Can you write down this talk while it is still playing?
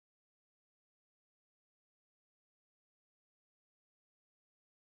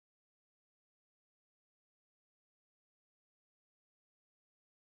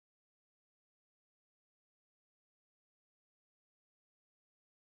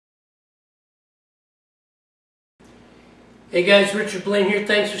Hey guys, Richard Blaine here.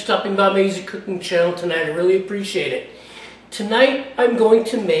 Thanks for stopping by my easy cooking channel tonight. I really appreciate it. Tonight I'm going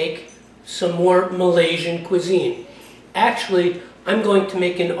to make some more Malaysian cuisine. Actually, I'm going to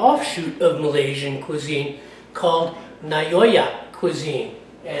make an offshoot of Malaysian cuisine called Nyonya cuisine.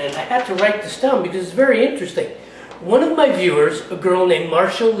 And I had to write this down because it's very interesting. One of my viewers, a girl named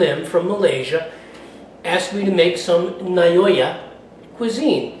Marcia Lim from Malaysia, asked me to make some Nyonya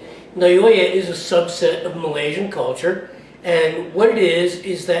cuisine. Nyonya is a subset of Malaysian culture. And what it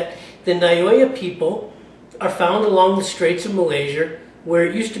is that the Nyonya people are found along the Straits of Malaysia, where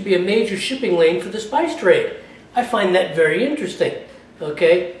it used to be a major shipping lane for the spice trade. I find that very interesting.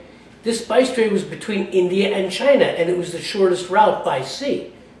 Okay, this spice trade was between India and China, and it was the shortest route by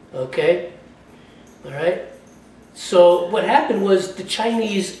sea. Okay, all right. So what happened was the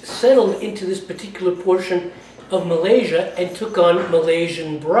Chinese settled into this particular portion of Malaysia and took on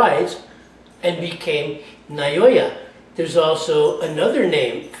Malaysian brides and became Nyonya. There's also another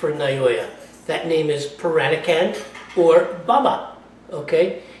name for Nyonya. That name is Peranakan or Baba,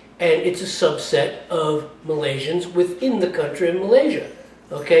 okay? And it's a subset of Malaysians within the country of Malaysia,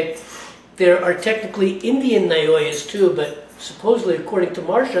 okay? There are technically Indian Nyonyas too, but supposedly, according to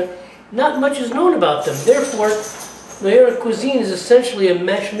Marcia, not much is known about them. Therefore, Nyonya cuisine is essentially a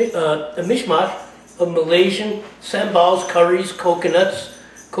mishmash of Malaysian sambals, curries, coconuts,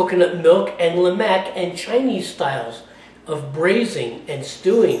 coconut milk, and lemak, and Chinese styles of braising and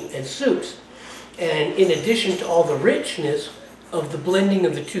stewing and soups. And in addition to all the richness of the blending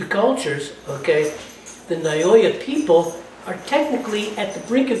of the two cultures, okay, the Nyonya people are technically at the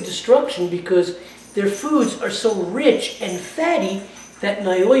brink of destruction because their foods are so rich and fatty that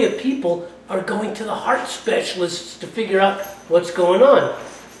Nyonya people are going to the heart specialists to figure out what's going on.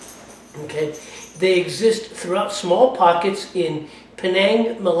 Okay, they exist throughout small pockets in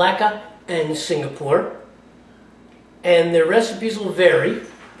Penang, Malacca, and Singapore. And their recipes will vary,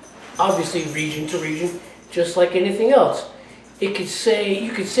 obviously region to region, just like anything else. You could say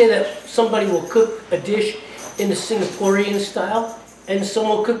that somebody will cook a dish in a Singaporean style, and some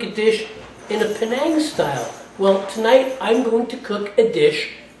will cook a dish in a Penang style. Well, tonight I'm going to cook a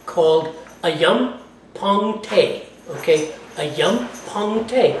dish called Ayam Pongteh. Okay, Ayam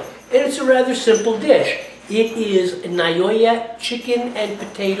Pongteh, and it's a rather simple dish. It is Nyonya chicken and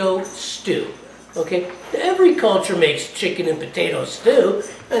potato stew. Okay, every culture makes chicken and potato stew,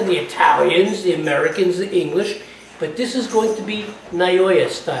 and the Italians, the Americans, the English, but this is going to be Nyonya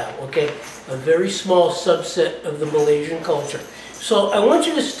style, okay? A very small subset of the Malaysian culture. So I want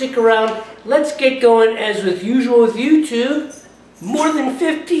you to stick around. Let's get going. As with usual with YouTube, more than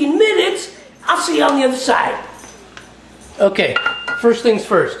 15 minutes. I'll see you on the other side. Okay, first things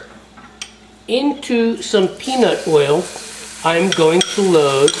first. Into some peanut oil, I'm going to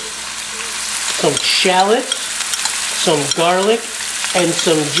load some shallots, some garlic, and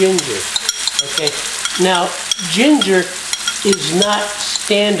some ginger. Okay. Now, ginger is not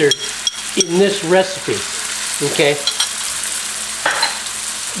standard in this recipe. Okay.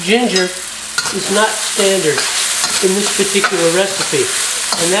 Ginger is not standard in this particular recipe,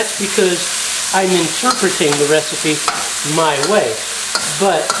 and that's because I'm interpreting the recipe my way.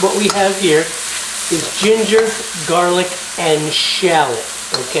 But what we have here is ginger, garlic, and shallot.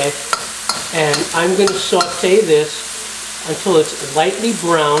 Okay. And I'm going to saute this until it's lightly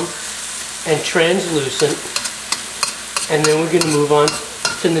brown and translucent. And then we're going to move on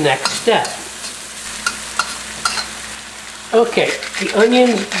to the next step. Okay, the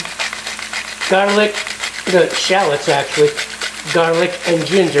onions, garlic, the shallots actually, garlic and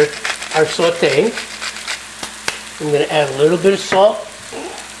ginger are sauteing. I'm going to add a little bit of salt,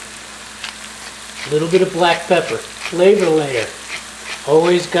 a little bit of black pepper, flavor layer.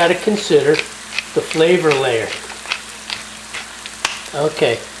 Always got to consider the flavor layer.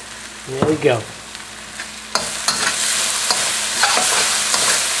 Okay, there we go.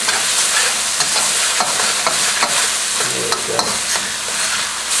 There we go.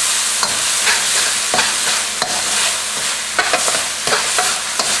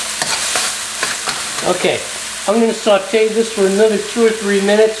 Okay, I'm going to saute this for another 2 or 3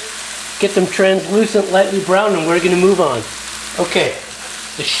 minutes, get them translucent, lightly brown, and we're going to move on. Okay.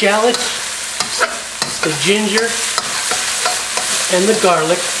 The shallots, the ginger, and the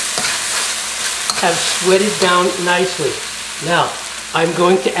garlic have sweated down nicely. Now, I'm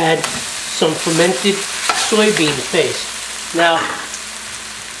going to add some fermented soybean paste. Now,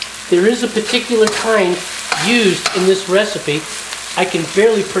 there is a particular kind used in this recipe. I can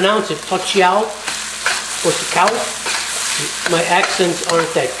barely pronounce it, Tochiao or Takao. My accents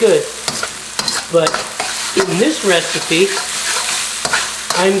aren't that good. But in this recipe,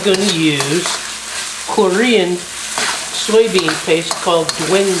 I'm going to use Korean soybean paste called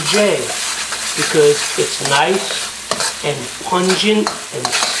doenjang because it's nice and pungent and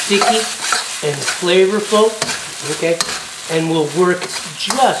sticky and flavorful, okay, and will work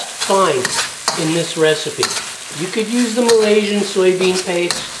just fine in this recipe. You could use the Malaysian soybean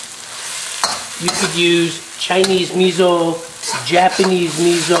paste. You could use Chinese miso, Japanese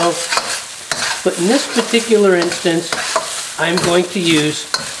miso, but in this particular instance, I'm going to use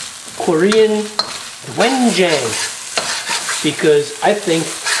Korean doenjang because I think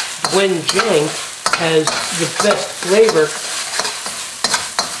doenjang has the best flavor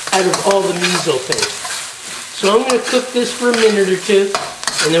out of all the miso paste. So I'm going to cook this for a minute or two,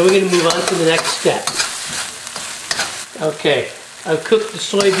 and then we're going to move on to the next step. Okay, I've cooked the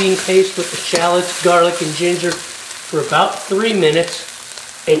soybean paste with the shallots, garlic, and ginger for about 3 minutes,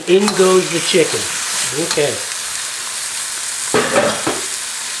 and in goes the chicken. Okay.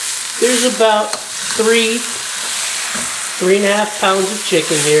 There's about 3.5 pounds of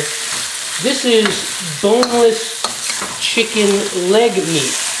chicken here. This is boneless chicken leg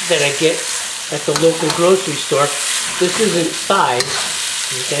meat that I get at the local grocery store. This isn't thighs,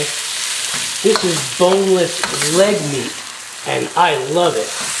 okay? This is boneless leg meat, and I love it,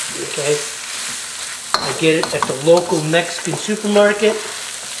 okay? I get it at the local Mexican supermarket.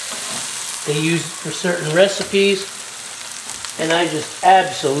 They use it for certain recipes, and I just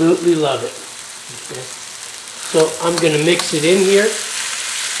absolutely love it, okay? So I'm going to mix it in here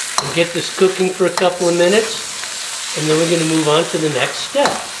and get this cooking for a couple of minutes, and then we're going to move on to the next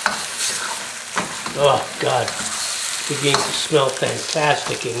step. Oh God, it's beginning to smell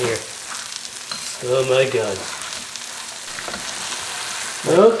fantastic in here. Oh my God.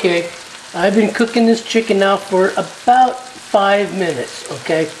 Okay, I've been cooking this chicken now for about 5 minutes,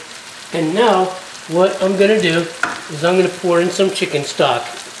 okay? And now what I'm going to do is I'm going to pour in some chicken stock.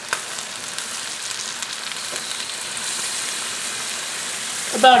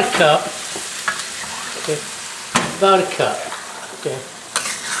 About a cup, okay, about a cup, okay.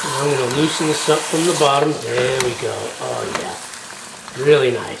 And I'm going to loosen this up from the bottom. There we go. Oh yeah,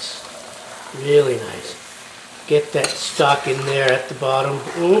 really nice, really nice. Get that stock in there at the bottom.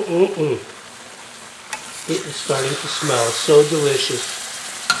 It is starting to smell so delicious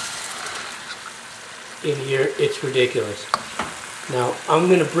in here. It's ridiculous. Now I'm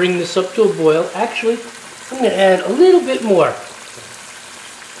going to bring this up to a boil. Actually, I'm going to add a little bit more.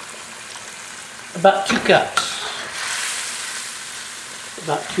 About 2 cups.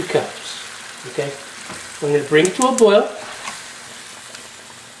 About 2 cups. Okay? I'm going to bring it to a boil.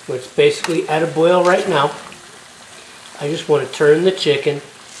 It's basically at a boil right now. I just want to turn the chicken.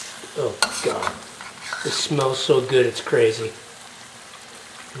 Oh God. This smells so good, it's crazy.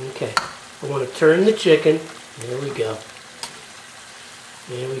 Okay. I want to turn the chicken. There we go.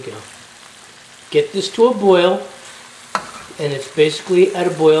 There we go. Get this to a boil. And it's basically at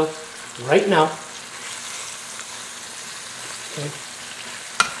a boil right now. Okay.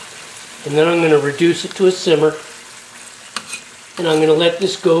 And then I'm going to reduce it to a simmer. And I'm going to let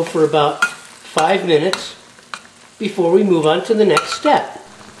this go for about 5 minutes before we move on to the next step.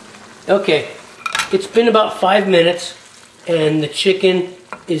 Okay, it's been about 5 minutes and the chicken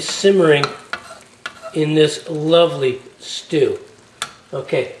is simmering in this lovely stew.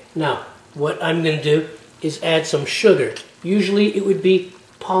 Okay, now what I'm going to do is add some sugar. Usually it would be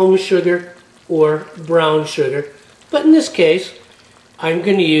palm sugar or brown sugar, but in this case I'm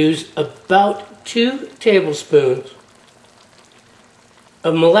going to use about 2 tablespoons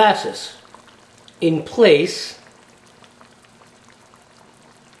of molasses in place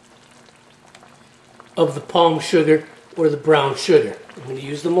of the palm sugar or the brown sugar. I'm going to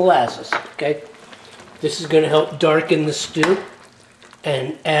use the molasses, okay? This is going to help darken the stew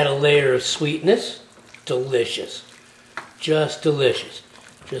and add a layer of sweetness. Delicious. Just delicious.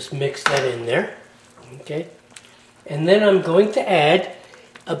 Just mix that in there, okay? And then I'm going to add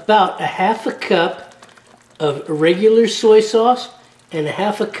about a half a cup of regular soy sauce and a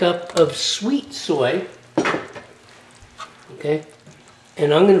half a cup of sweet soy, okay?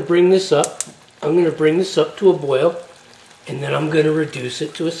 And I'm going to bring this up. I'm going to bring this up to a boil, and then I'm going to reduce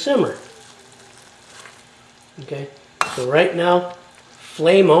it to a simmer. Okay? So right now,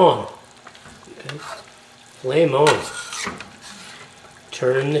 flame on. Okay? Flame on.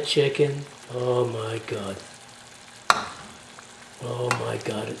 Turn the chicken. Oh my God. Oh my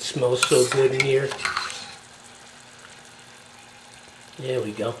God, it smells so good in here. There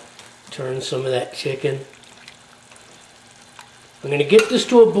we go. Turn some of that chicken. I'm going to get this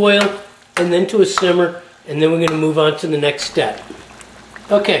to a boil and then to a simmer, and then we're going to move on to the next step.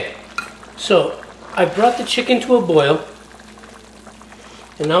 Okay, so I brought the chicken to a boil,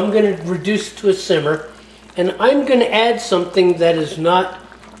 and now I'm going to reduce it to a simmer, And I'm going to add something that is not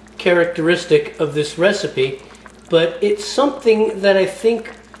characteristic of this recipe, but it's something that I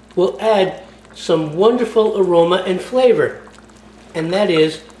think will add some wonderful aroma and flavor. And that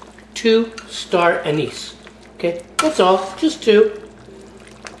is 2 star anise. Okay, that's all, just 2.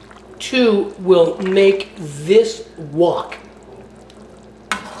 2 will make this wok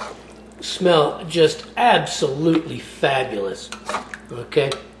smell just absolutely fabulous.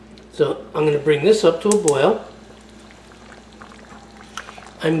 Okay, so I'm going to bring this up to a boil.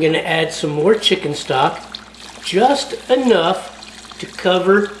 I'm going to add some more chicken stock, just enough to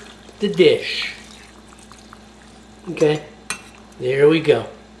cover the dish. Okay, there we go.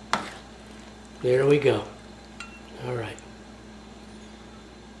 There we go. All right.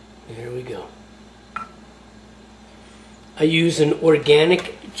 There we go. I use an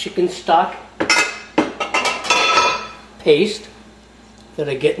organic chicken stock paste that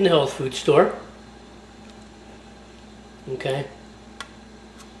I get in the health food store. Okay.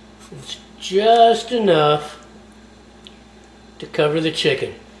 It's just enough to cover the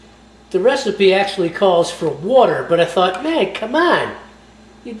chicken. The recipe actually calls for water, but I thought, man, come on.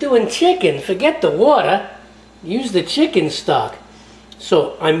 You're doing chicken. Forget the water. Use the chicken stock.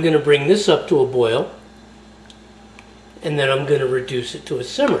 So I'm going to bring this up to a boil, and then I'm going to reduce it to a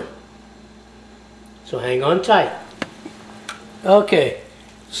simmer. So hang on tight. Okay,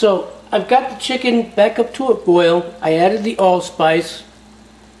 so I've got the chicken back up to a boil. I added the allspice,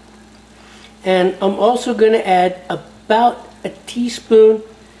 and I'm also going to add about a teaspoon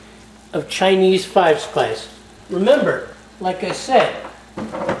of Chinese 5-spice. Remember, like I said,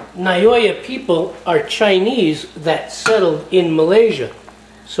 Nyonya people are Chinese that settled in Malaysia.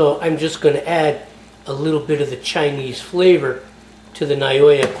 So I'm just going to add a little bit of the Chinese flavor to the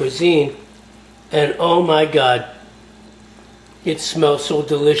Nyonya cuisine. And oh my God, it smells so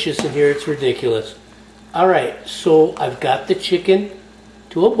delicious in here, it's ridiculous. Alright, so I've got the chicken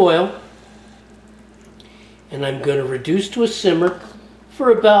to a boil. And I'm going to reduce to a simmer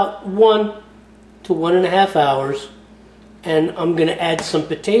for about 1 to 1.5 hours. And I'm going to add some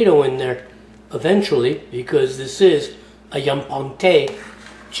potato in there eventually, because this is Ayam Pongteh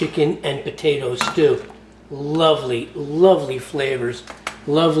chicken and potato stew. Lovely, lovely flavors.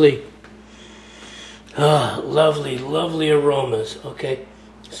 Lovely, lovely, lovely aromas. Okay,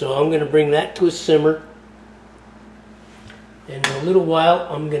 so I'm going to bring that to a simmer. And in a little while,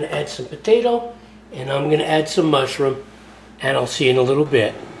 I'm going to add some potato, and I'm going to add some mushroom, and I'll see you in a little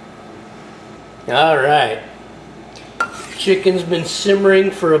bit. All right. Chicken's been simmering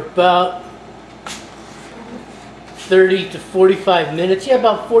for about 30 to 45 minutes. Yeah,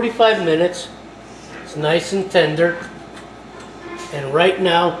 about 45 minutes. It's nice and tender. And right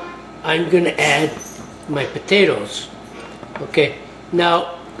now, I'm going to add my potatoes. Okay,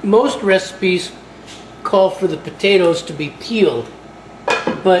 now most recipes call for the potatoes to be peeled,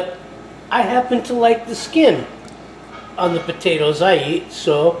 but I happen to like the skin on the potatoes I eat,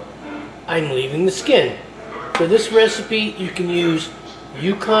 so I'm leaving the skin. For this recipe, you can use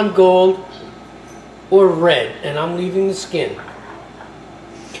Yukon Gold or red, and I'm leaving the skin.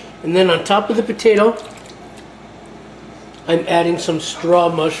 And then on top of the potato, I'm adding some straw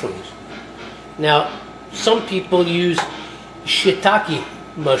mushrooms. Now, some people use shiitake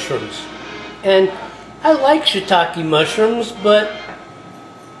mushrooms, and I like shiitake mushrooms, but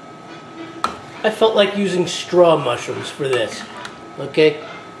I felt like using straw mushrooms for this. Okay,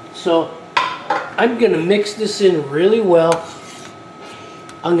 so I'm going to mix this in really well.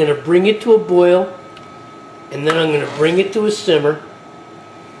 I'm going to bring it to a boil, and then I'm going to bring it to a simmer.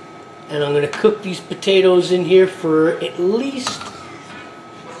 And I'm going to cook these potatoes in here for at least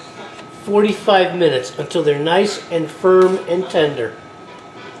 45 minutes until they're nice and firm and tender.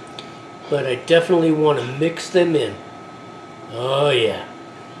 But I definitely want to mix them in. Oh yeah.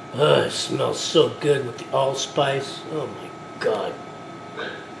 Oh, it smells so good with the allspice. Oh my God.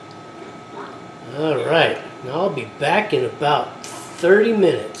 Alright, now I'll be back in about 30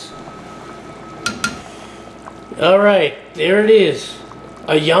 minutes. Alright, there it is.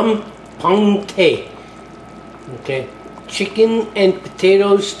 Ayam Pongteh. Okay, chicken and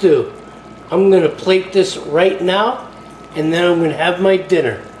potato stew. I'm going to plate this right now, and then I'm going to have my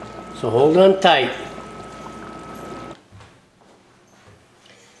dinner. So hold on tight.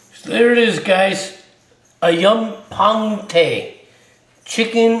 So there it is, guys. Ayam Pongteh.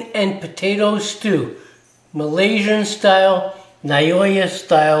 Chicken and potato stew. Malaysian style, Nyonya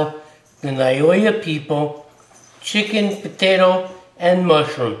style, the Nyonya people. Chicken, potato, and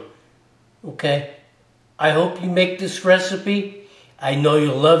mushroom. Okay? I hope you make this recipe. I know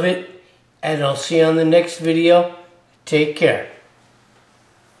you'll love it. And I'll see you on the next video. Take care.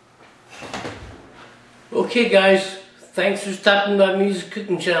 Okay guys, thanks for stopping by Music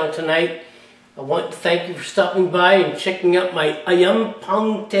Cooking Channel tonight. I want to thank you for stopping by and checking out my Ayam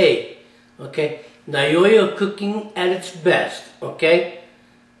Pongteh. Okay, Nyonya cooking at its best. Okay,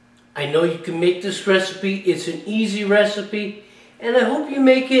 I know you can make this recipe. It's an easy recipe, and I hope you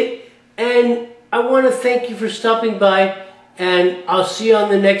make it. And I want to thank you for stopping by, and I'll see you on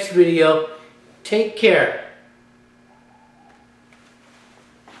the next video. Take care.